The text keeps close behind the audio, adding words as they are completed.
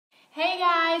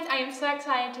am so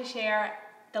excited to share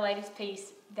the latest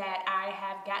piece that I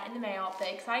have got in the mail.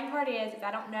 The exciting part is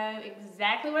I don't know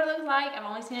exactly what it looks like. I've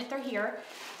only seen it through here.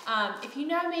 If you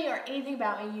know me or anything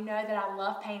about me, you know that I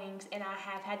love paintings and I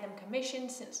have had them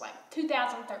commissioned since like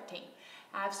 2013.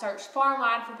 I've searched far and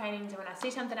wide for paintings, and when I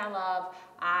see something I love,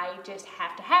 I just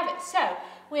have to have it. So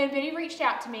when Biddy reached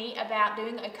out to me about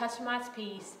doing a customized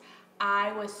piece,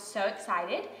 I was so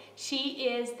excited. She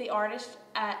is the artist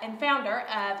and founder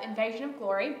of Invasion of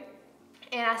Glory.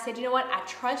 And I said, you know what, I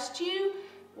trust you.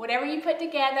 Whatever you put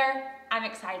together, I'm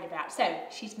excited about. So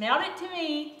she's mailed it to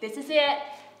me. This is it.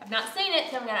 I've not seen it,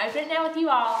 so I'm gonna open it now with you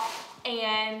all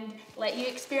and let you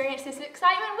experience this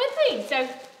excitement with me. So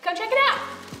come check it out.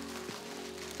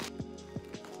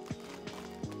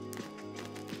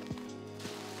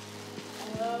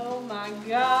 Oh my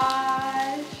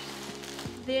gosh.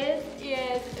 This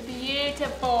is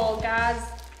beautiful, guys.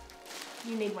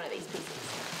 You need one of these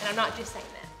pieces. And I'm not just saying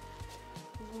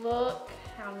that. Look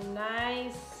how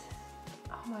nice.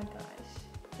 Oh my gosh.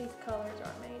 These colors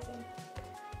are amazing.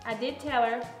 I did tell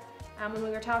her when we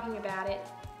were talking about it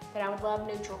that I would love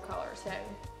neutral colors, so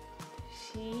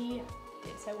she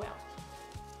did so well.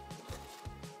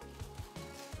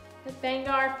 The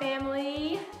Vanguard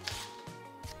family.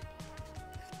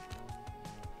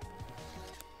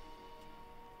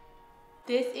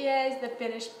 This is the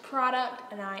finished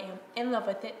product and I am in love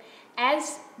with it.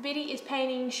 As Biddy is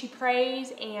painting, she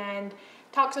prays and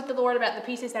talks with the Lord about the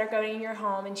pieces that are going in your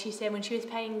home, and she said when she was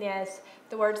painting this,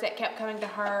 the words that kept coming to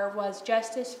her was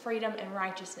justice, freedom, and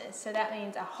righteousness. So that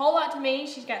means a whole lot to me.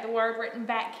 She's got the word written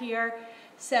back here.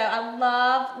 So I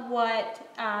love what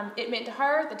it meant to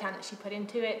her, the time that she put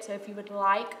into it. So if you would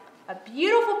like a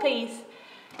beautiful piece,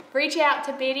 reach out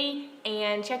to Biddy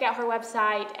and check out her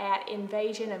website at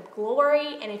Invasion of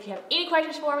Glory. And if you have any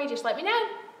questions for me, just let me know.